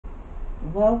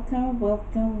Welcome,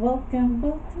 welcome, welcome,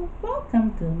 welcome,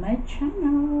 welcome to my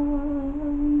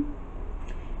channel.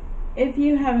 If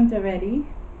you haven't already,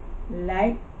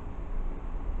 like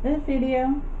this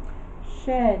video,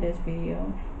 share this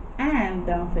video, and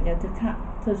don't forget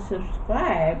to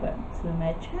subscribe to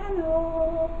my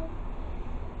channel.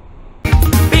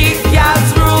 Big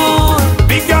girls rule.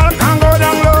 Big girl can't go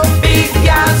down low. Big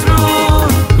girls rule.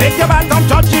 Make your bottom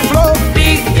touch the floor.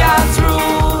 Big girls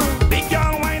rule. Big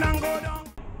girl wine and go down.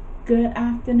 Good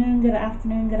afternoon, good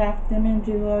afternoon, good afternoon,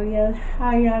 G Warriors.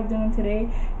 How y'all doing today?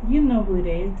 You know who it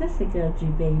is. This is girl G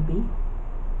baby.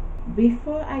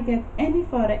 Before I get any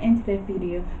further into the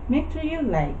video, make sure you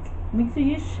like, make sure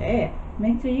you share,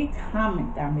 make sure you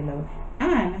comment down below,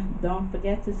 and don't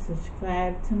forget to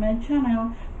subscribe to my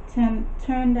channel.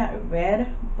 Turn that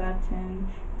red button,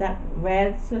 that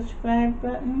red subscribe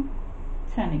button,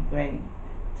 turn it gray,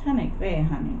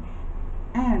 honey.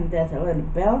 And there's a little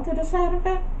bell to the side of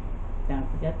it. Don't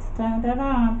forget to turn that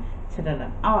on,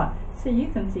 so you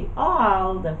can see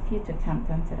all the future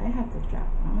content that I have to drop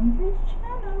on this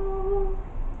channel.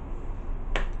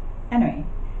 Anyway,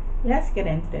 let's get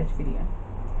into this video.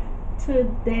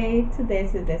 Today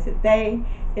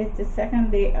is the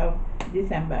second day of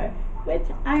December, which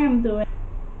I am doing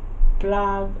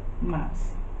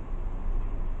Vlogmas.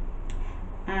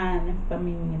 And for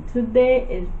me, today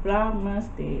is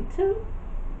Vlogmas Day 2.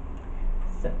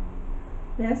 So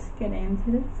let's get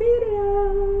into the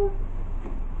video.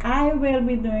 I will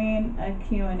be doing a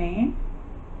Q&A.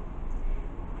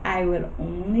 I will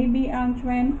only be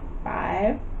answering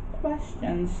 5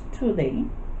 questions today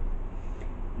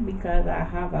because I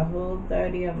have a whole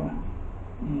 30 of them.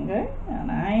 Okay, and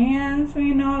I ain't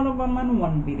answering all of them in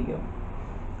one video.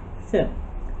 So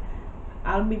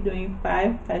I'll be doing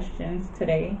 5 questions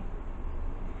today,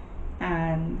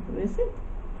 and we'll see.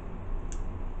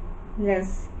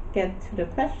 Let's get to the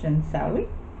questions, shall we?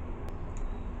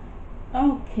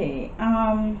 Okay,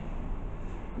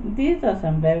 these are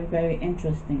some very, very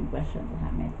interesting questions I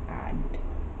have had.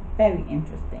 Very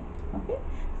interesting. Okay,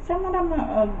 some of them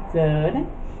are good,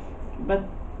 but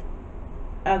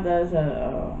others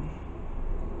are,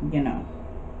 no.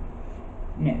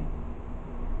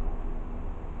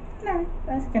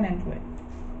 Let's get into it.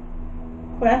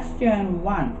 Question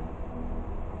 1.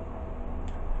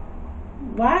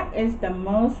 What is the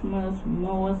most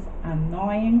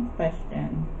annoying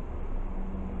question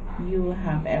you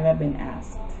have ever been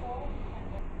asked?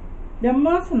 The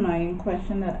most annoying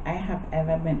question that I have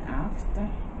ever been asked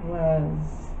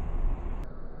was,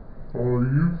 are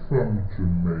you from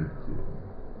Jamaica?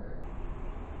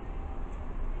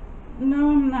 No,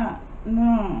 I'm not.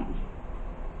 No.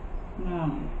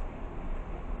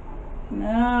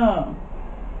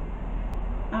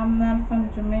 I'm not from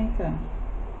Jamaica.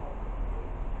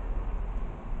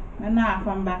 I'm not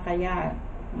from backyard.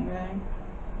 Okay?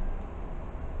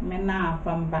 I'm not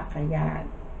from backyard.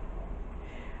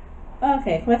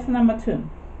 Okay, question number 2.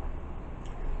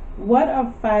 What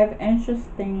are 5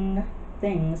 interesting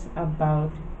things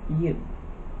about you?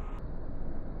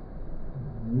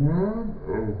 One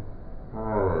of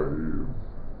 5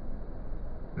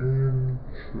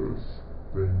 interesting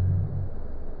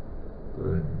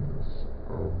things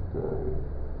about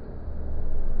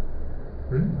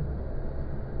me.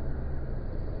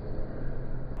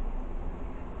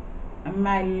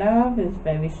 My love is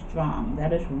very strong.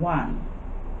 That is 1.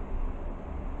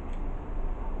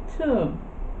 2.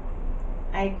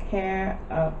 I care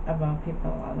about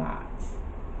people a lot.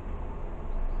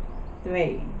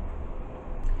 3.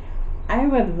 I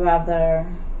would rather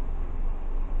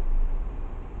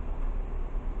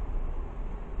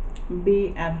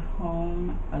be at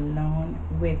home alone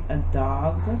with a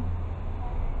dog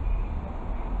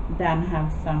than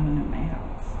have someone in my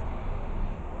house.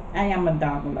 I am a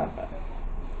dog lover.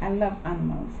 I love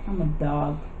animals. I'm a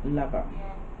dog lover.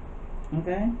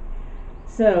 Okay?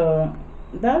 So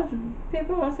those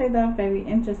people will say that's very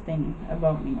interesting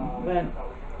about me, but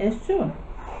it's true.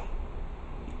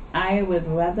 I would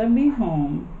rather be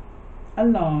home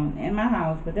alone in my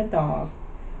house with a dog.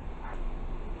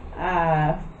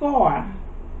 4.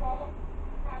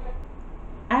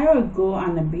 I would go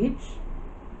on the beach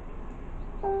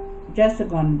just to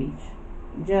go on the beach.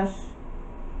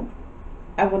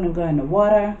 I wouldn't go in the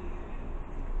water.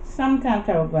 Sometimes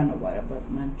I would go in the water, but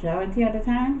majority of the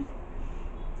times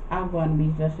I'll go on the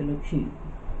beach just to look cute.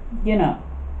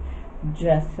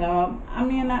 Dress up. I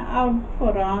mean, I'll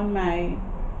put on my,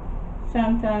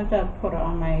 sometimes I'll put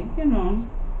on my,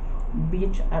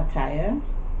 beach attire.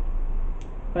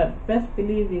 But best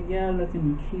believe your girl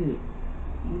looking cute.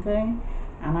 Okay?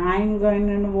 And I ain't going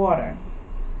in the water.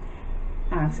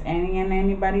 Ask any and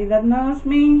anybody that knows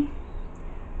me.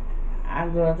 I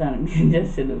go down to be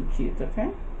just a little cute,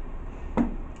 okay?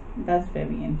 That's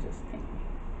very interesting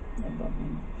about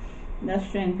me. That's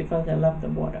strange because I love the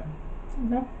water. I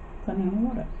love going in the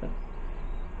water, but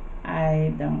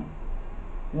I don't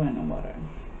go in the water.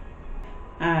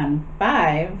 And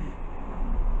 5,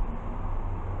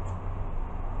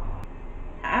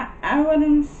 I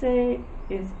wouldn't say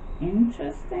it's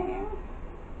interesting.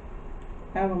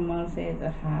 I would more say it's a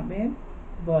habit,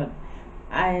 but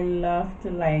I love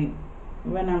to, like,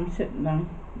 when I'm sitting down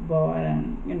bored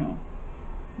and, you know,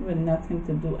 with nothing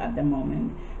to do at the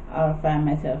moment, I'll find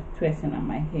myself twisting on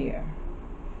my hair.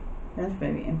 That's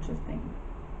very interesting.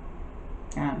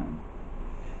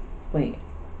 Wait,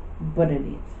 but it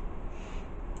is.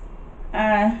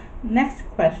 Next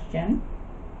question.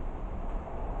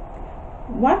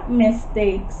 What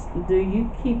mistakes do you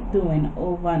keep doing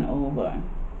over and over?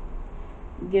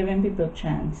 Giving people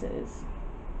chances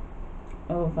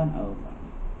over and over.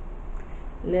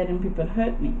 Letting people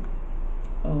hurt me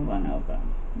over and over.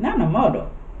 Not no more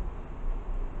though.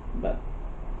 But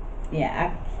yeah,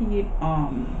 I keep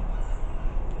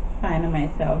finding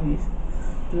myself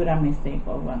do that mistake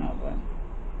over and over.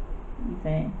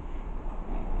 Okay?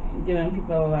 Giving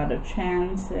people a lot of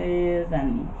chances,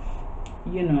 and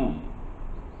you know,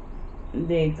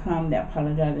 they come, they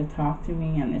apologize, they talk to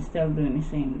me, and they're still doing the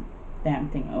same damn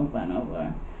thing over and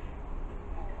over.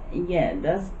 Yeah,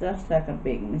 that's like a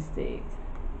big mistake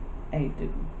I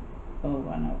do over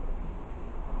and over,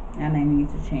 and I need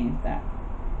to change that.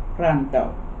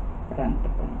 Pronto.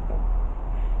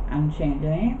 I'm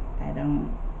changing it.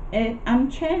 I'm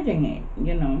changing it,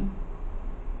 you know,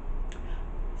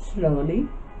 slowly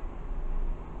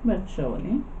but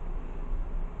surely.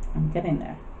 I'm getting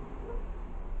there.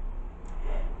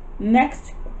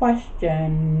 Next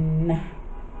question.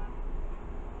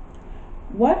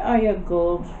 What are your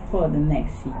goals for the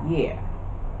next year?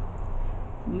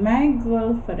 My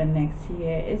goal for the next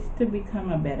year is to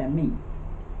become a better me.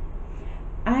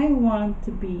 I want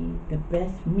to be the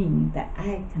best me that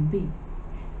I can be.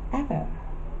 Ever.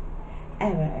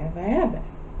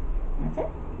 Okay?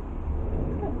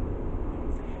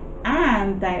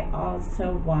 And I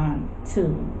also want to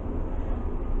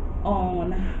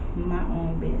own my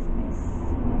own business.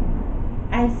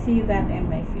 I see that in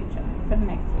my future for the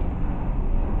next year.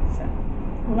 So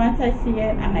once I see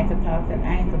it and I can talk it,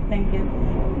 I can think it,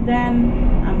 then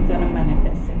I'm gonna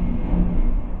manifest it.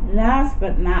 Last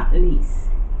but not least,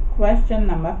 question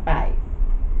number 5.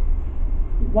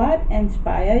 What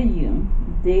inspires you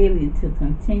daily to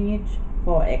continue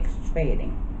Forex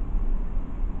trading?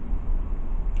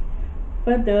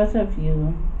 For those of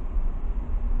you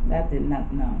that did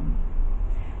not know,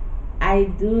 I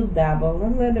do dabble a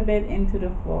little bit into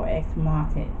the Forex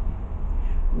market,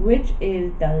 which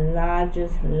is the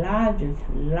largest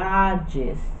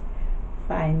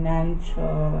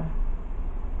financial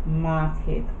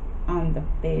market on the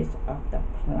face of the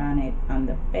planet, on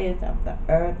the face of the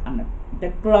earth, on the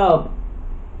globe.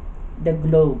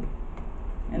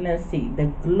 And let's see,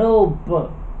 the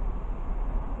globe.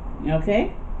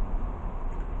 Okay?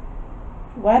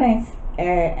 What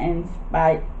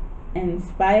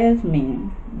inspires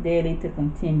me daily to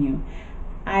continue?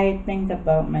 I think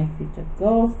about my future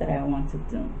goals that I want to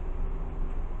do.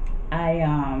 I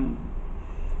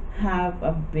have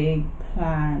a big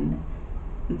plan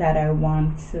that I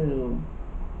want to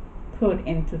put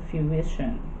into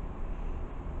fruition,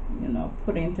 you know,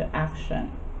 put into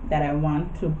action, that I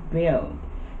want to build.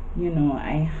 You know,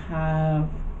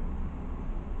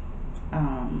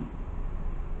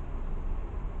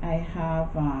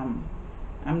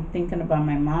 I'm thinking about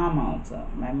my mom also.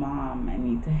 My mom, I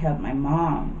need to help my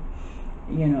mom.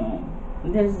 You know,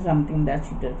 this is something that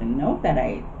she doesn't know that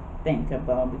I think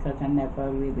about, because I never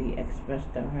really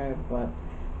expressed to her, but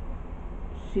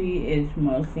she is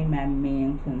mostly my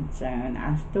main concern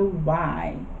as to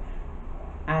why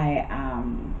I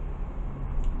am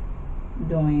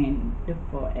doing the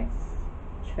Forex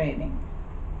trading.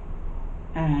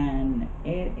 And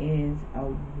it is a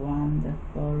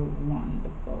wonderful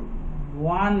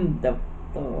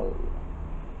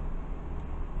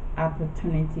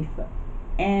opportunity for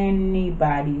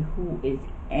anybody who is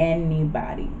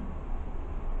anybody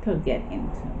to get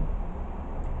into.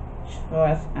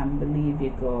 Trust and believe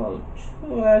your girl.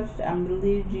 Trust and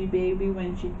believe you, baby,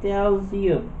 when she tells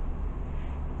you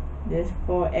this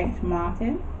Forex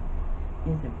market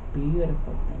is a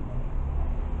beautiful thing.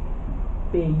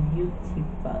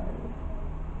 Beautiful.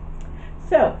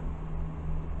 So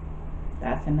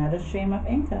that's another stream of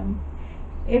income.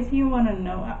 If you want to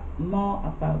know more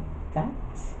about that,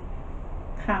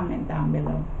 comment down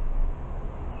below.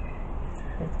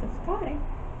 let's get started.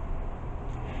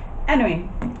 Anyway,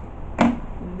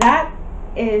 that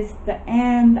is the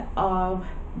end of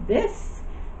this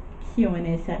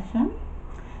Q&A session.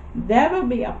 There will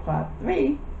be a part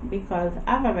 3 because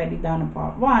I've already done a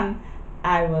part 1.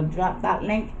 I will drop that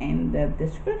link in the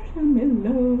description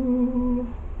below.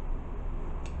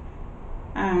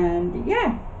 And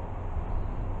yeah,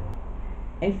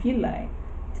 if you like,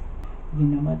 you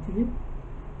know what to do.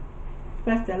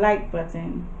 Press the like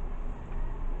button,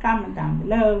 comment down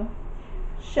below,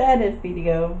 share this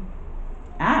video,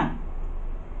 and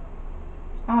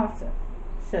also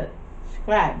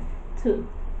subscribe to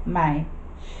my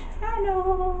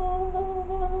channel.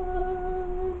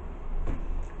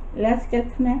 Let's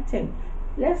get connected.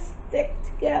 Let's stick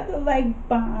together like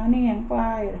Bonnie and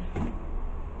Clyde.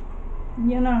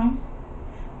 You know,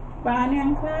 Bonnie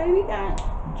and Clyde, we got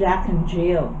Jack and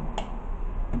Jill.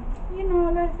 You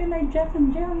know, I feel like Jack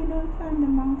and Jill, you know, climb the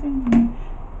mountain.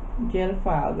 Jill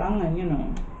fall down and, you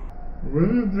know. What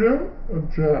is Jill or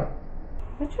Jack?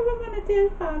 What you were gonna do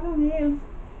fall down the hill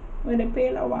with a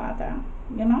pail of water,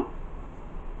 you know?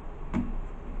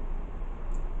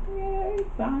 Yeah,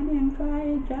 Bonnie and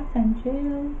Clyde, Jack and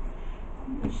Jill,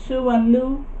 Sue and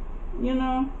Lou, you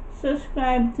know.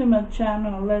 Subscribe to my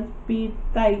channel. Let's be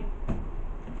tight.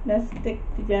 Let's stick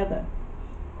together.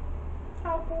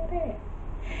 How about that?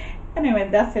 Anyway,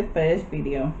 that's it for this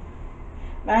video.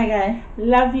 Bye guys.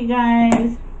 Love you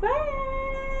guys.